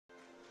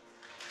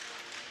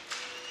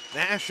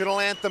National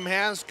anthem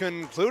has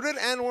concluded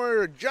and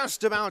we're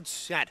just about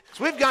set.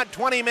 So we've got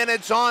 20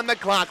 minutes on the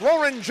clock.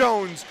 Lauren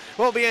Jones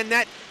will be in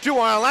net to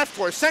our left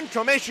where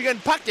Central Michigan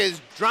puck is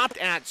dropped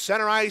at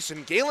center ice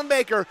and Galen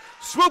Baker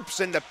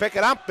swoops in to pick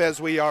it up as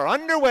we are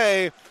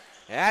underway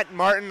at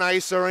Martin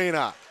Ice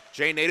Arena.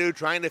 Jay Nadeau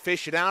trying to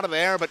fish it out of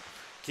there, but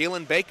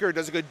Galen Baker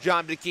does a good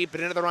job to keep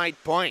it into the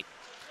right point.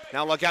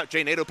 Now look out,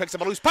 Jay Nadeau picks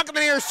up a loose puck in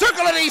the near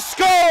circle and he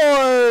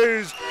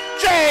scores!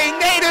 Jay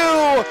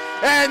Nadeau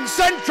and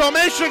Central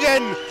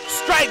Michigan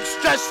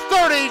strikes just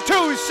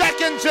 32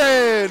 seconds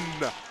in.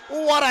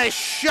 What a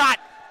shot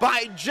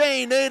by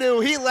Jay Nadeau.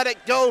 He let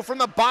it go from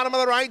the bottom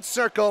of the right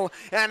circle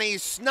and he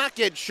snuck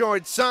it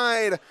short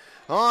side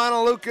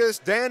on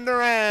Lucas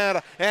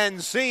Danderad and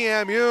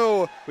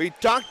CMU. We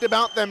talked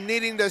about them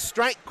needing to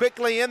strike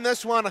quickly in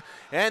this one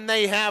and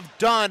they have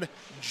done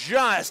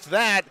just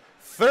that.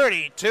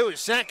 32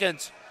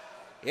 seconds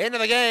into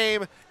the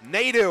game.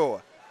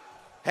 Nadeau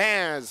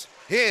has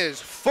his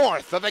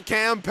fourth of the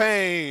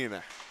campaign.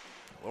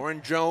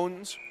 Lauren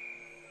Jones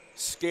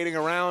skating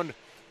around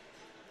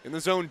in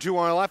the zone to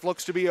our left.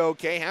 Looks to be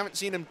okay. Haven't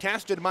seen him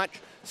tested much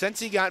since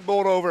he got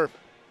bowled over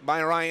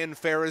by Ryan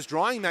Ferris,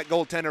 drawing that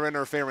goaltender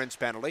interference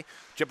penalty.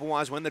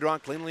 Chippewas win the draw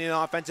cleanly in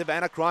offensive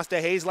and across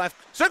to Hayes left.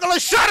 Circle a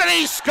shot and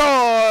he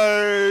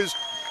scores!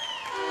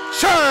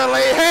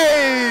 Charlie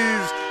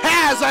Hayes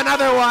has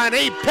another one.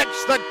 He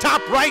picks the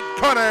top right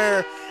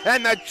corner,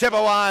 and the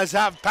Chippewas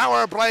have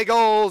power play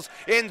goals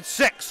in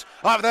 6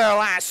 of their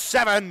last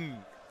 7.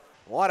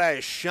 What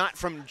a shot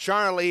from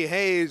Charlie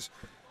Hayes.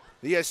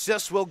 The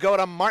assist will go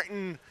to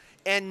Martin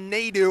and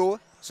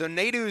Nadeau. So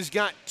Nadeau's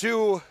got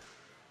 2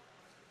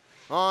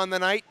 on the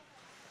night.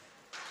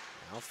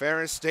 Now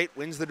Ferris State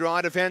wins the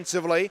draw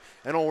defensively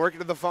and will work it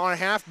to the far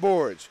half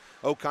boards.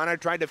 O'Connor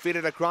tried to feed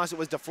it across. It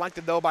was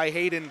deflected, though, by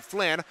Hayden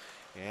Flynn.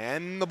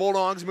 And the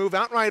Bulldogs move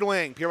out right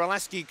wing.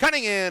 Piraleski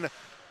cutting in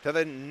to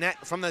the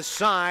net from the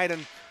side.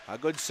 And a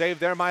good save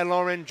there by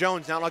Lauren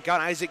Jones. Now look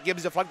out. Isaac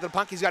Gibbs deflected the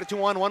puck. He's got a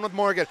 2-on-1 with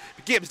Morgan.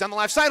 Gibbs down the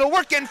left side will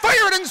work in, fire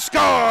it, and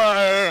score!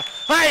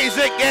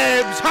 Isaac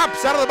Gibbs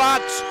hops out of the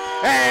box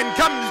and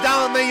comes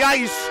down the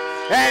ice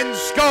and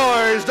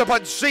scores to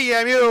put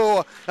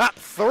CMU up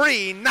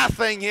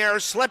 3-0 here,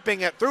 slipping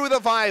it through the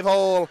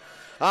 5-hole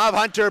of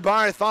Hunter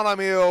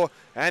Bartholomew,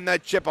 and the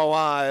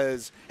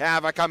Chippewas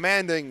have a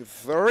commanding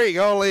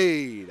 3-goal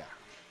lead.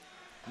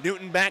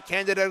 Newton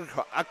backhanded it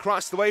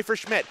across the way for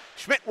Schmidt.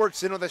 Schmidt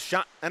works in with a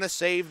shot and a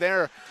save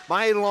there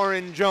by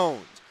Lauren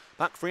Jones.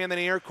 Puck free in the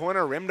near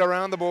corner, rimmed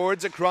around the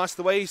boards across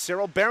the way.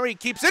 Cyril Berry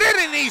keeps it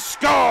in and he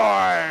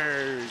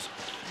scores!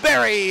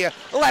 Berry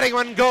letting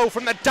one go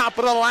from the top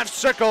of the left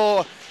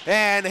circle,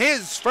 and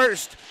his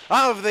first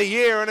of the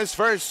year and his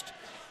first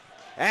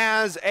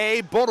as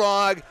a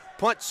Bulldog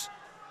puts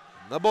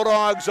the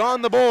Bulldogs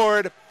on the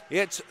board.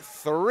 It's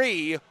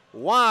 3-1.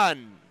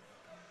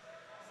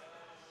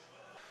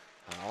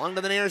 Along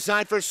to the near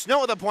side for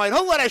Snow at the point.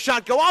 Who let a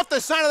shot go off the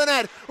side of the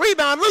net?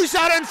 Rebound loose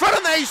out in front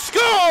and they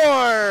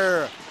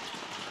score!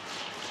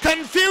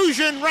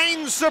 Confusion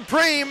reigns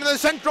supreme in the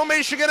Central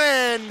Michigan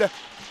end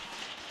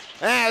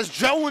as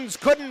Jones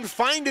couldn't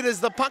find it as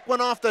the puck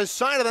went off the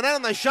side of the net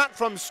on the shot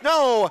from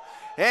Snow,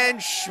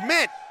 and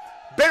Schmidt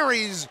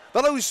buries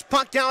the loose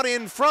puck out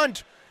in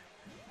front.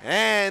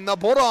 And the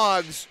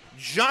Bulldogs,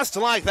 just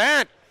like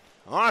that,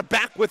 are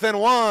back within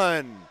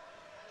 1.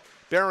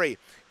 Berry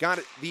got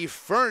the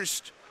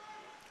first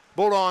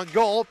Bulldog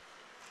goal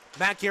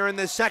back here in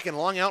the second.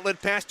 Long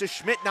outlet pass to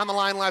Schmidt down the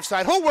line left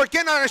side. He'll work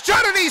in on a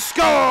shot and he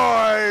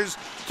scores!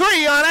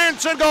 3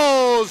 unanswered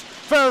goals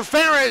for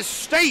Ferris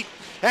State.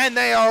 And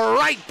they are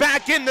right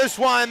back in this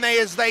one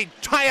as they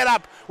tie it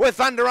up with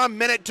under a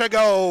minute to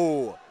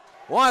go.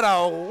 What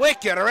a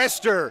wicked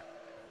wrister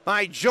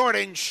by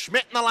Jordan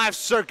Schmidt in the left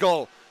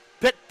circle.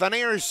 Picked the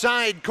near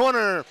side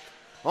corner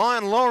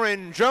on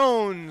Lauren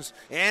Jones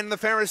and the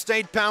Ferris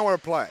State power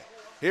play.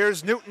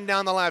 Here's Newton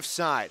down the left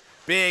side.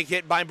 Big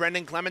hit by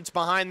Brendan Clements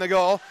behind the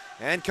goal.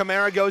 And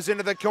Kamara goes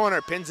into the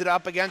corner, pins it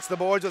up against the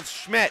boards with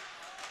Schmidt.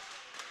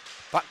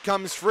 Puck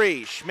comes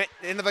free. Schmidt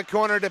into the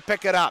corner to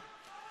pick it up.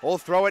 We'll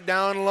throw it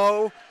down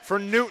low for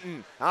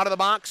Newton. Out of the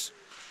box.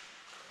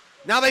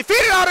 Now they feed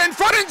it out in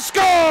front and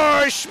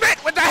score!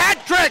 Schmidt with the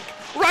hat trick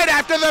right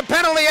after the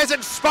penalty has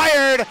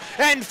expired,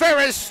 and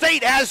Ferris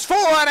State has 4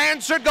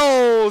 unanswered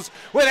goals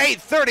with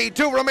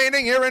 8:32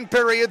 remaining here in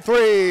period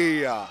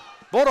 3.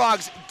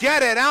 Bulldogs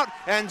get it out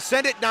and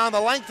send it down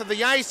the length of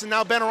the ice, and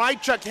now Ben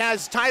Rychuk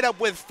has tied up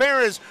with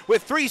Ferris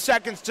with 3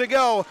 seconds to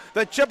go.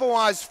 The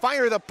Chippewas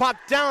fire the puck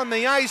down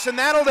the ice, and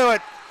that'll do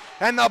it.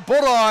 And the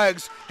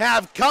Bulldogs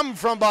have come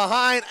from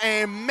behind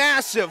a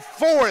massive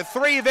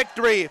 4-3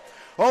 victory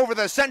over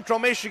the Central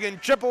Michigan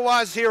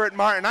Chippewas here at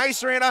Martin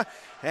Ice Arena.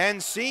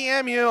 And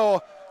CMU,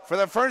 for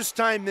the first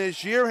time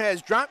this year,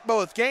 has dropped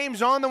both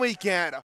games on the weekend.